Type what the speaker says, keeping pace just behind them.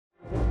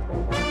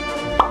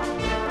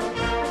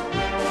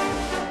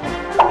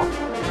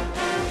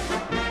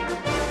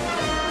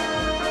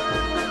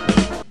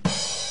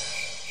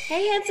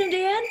Handsome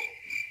Dan.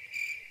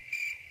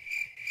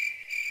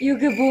 You a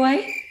good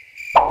boy?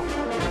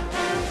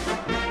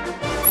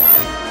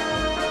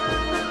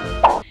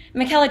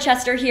 Michaela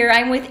Chester here.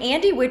 I'm with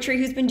Andy Witry,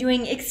 who's been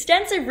doing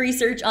extensive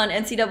research on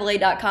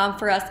NCAA.com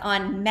for us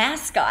on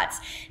mascots.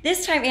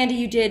 This time, Andy,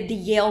 you did the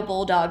Yale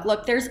Bulldog.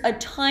 Look, there's a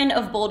ton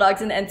of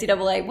Bulldogs in the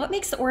NCAA. What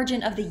makes the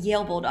origin of the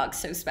Yale Bulldogs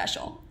so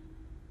special?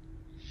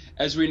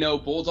 As we know,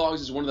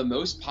 Bulldogs is one of the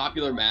most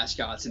popular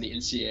mascots in the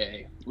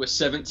NCAA, with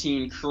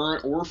 17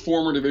 current or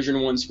former Division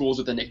I schools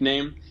with a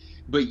nickname.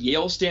 But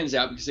Yale stands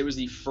out because it was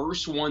the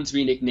first one to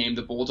be nicknamed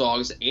the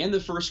Bulldogs and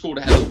the first school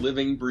to have a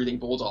living, breathing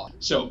Bulldog.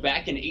 So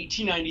back in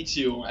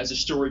 1892, as the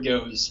story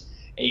goes,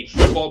 a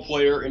football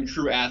player and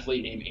crew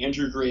athlete named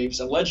Andrew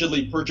Graves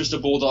allegedly purchased a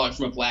Bulldog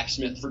from a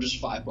blacksmith for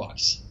just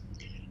 $5.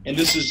 And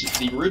this is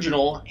the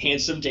original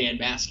Handsome Dan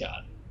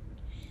mascot.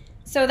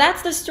 So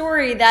that's the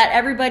story that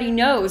everybody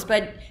knows,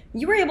 but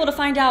you were able to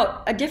find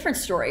out a different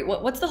story.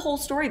 What's the whole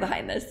story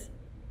behind this?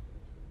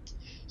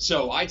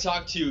 So I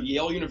talked to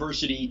Yale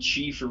University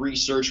Chief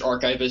Research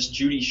Archivist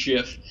Judy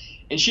Schiff,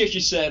 and she actually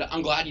said,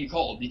 I'm glad you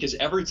called, because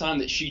every time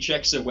that she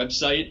checks the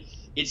website,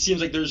 it seems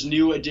like there's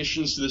new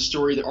additions to the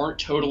story that aren't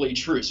totally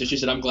true. So she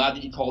said, I'm glad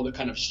that you called to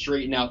kind of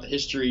straighten out the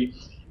history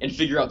and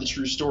figure out the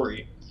true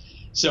story.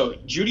 So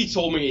Judy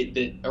told me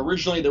that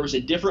originally there was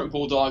a different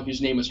Bulldog whose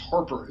name was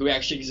Harper, who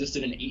actually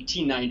existed in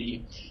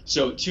 1890,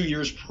 so 2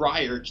 years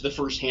prior to the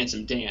first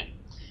Handsome Dan.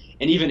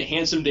 And even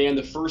Handsome Dan,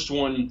 the first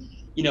one,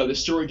 you know, the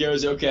story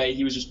goes, okay,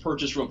 he was just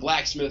purchased from a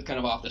blacksmith kind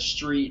of off the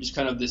street, just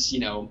kind of this,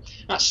 you know,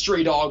 not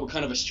stray dog, but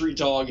kind of a street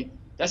dog.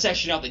 That's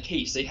actually not the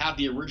case. They have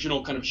the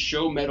original kind of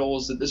show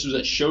medals that this was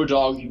a show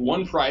dog who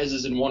won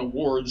prizes and won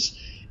awards.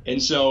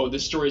 And so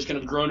this story has kind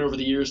of grown over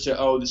the years to,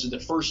 oh, this is the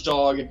first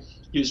dog.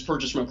 He was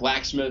purchased from a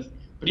blacksmith,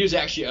 but he was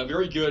actually a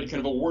very good kind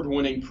of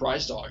award-winning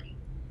prize dog.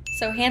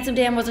 So Handsome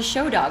Dan was a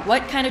show dog.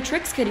 What kind of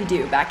tricks could he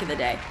do back in the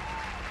day?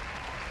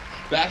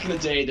 Back in the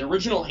day, the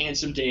original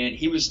Handsome Dan,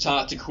 he was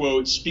taught to,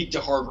 quote, speak to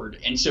Harvard.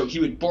 And so he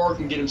would bark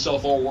and get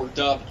himself all worked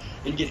up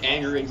and get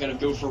angry and kind of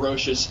go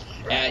ferocious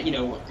at, you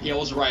know,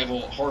 Yale's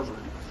rival, Harvard.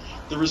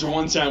 There was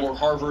one time where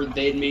Harvard,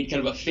 they had made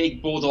kind of a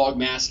fake Bulldog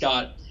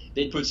mascot.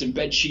 They'd put some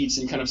bed sheets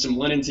and kind of some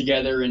linen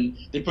together, and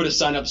they put a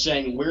sign up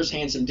saying, "Where's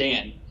Handsome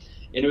Dan?"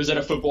 And it was at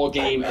a football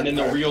game, and then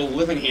the real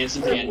living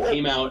Handsome Dan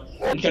came out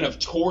and kind of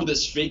tore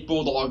this fake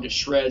Bulldog to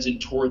shreds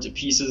and tore it to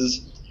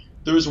pieces.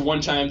 There was one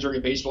time during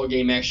a baseball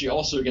game, actually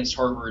also against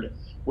Harvard,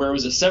 where it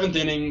was the seventh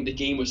inning, the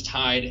game was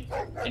tied,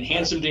 and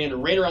Handsome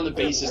Dan ran around the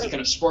bases to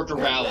kind of spark a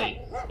rally.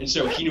 And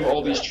so he knew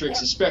all these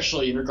tricks,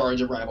 especially in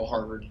regards to rival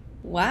Harvard.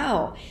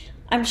 Wow.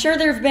 I'm sure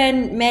there have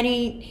been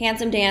many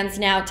Handsome Dans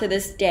now to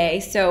this day.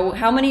 So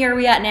how many are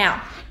we at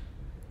now?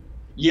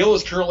 Yale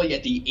is currently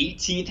at the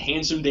 18th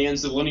Handsome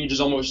Dans. The lineage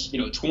is almost,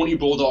 20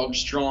 Bulldogs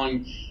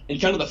strong. And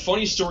kind of the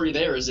funny story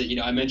there is that,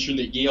 I mentioned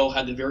that Yale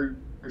had the very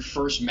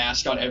first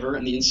mascot ever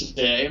in the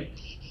NCAA.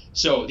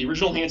 So the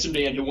original Handsome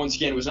Dan, who once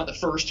again was not the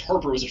first,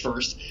 Harper was the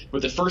first,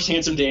 but the first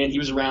Handsome Dan, he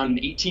was around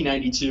in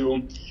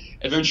 1892.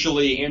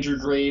 Eventually, Andrew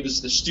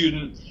Graves, the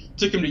student,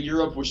 took him to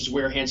Europe, which is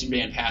where Handsome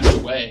Dan passed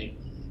away.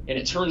 And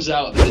it turns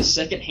out that the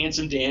second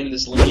Handsome Dan in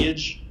this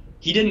lineage,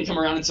 he didn't come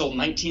around until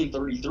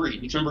 1933.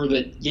 You remember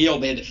that Yale,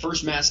 they had the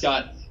first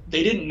mascot.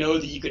 They didn't know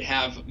that you could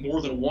have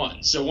more than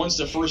one. So once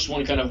the first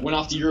one kind of went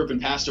off to Europe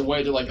and passed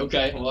away, they're like,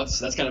 okay, well,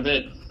 that's kind of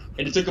it.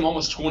 And it took them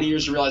almost 20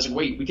 years to realize,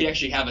 wait, we could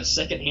actually have a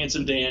second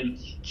Handsome Dan,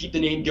 keep the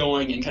name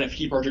going, and kind of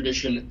keep our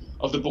tradition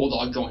of the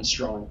Bulldog going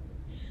strong.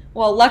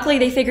 Well, luckily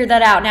they figured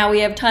that out. Now we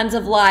have tons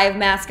of live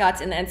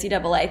mascots in the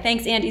NCAA.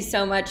 Thanks, Andy,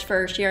 so much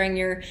for sharing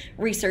your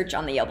research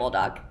on the Yale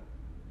Bulldog.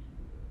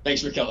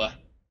 Thanks, Michaela.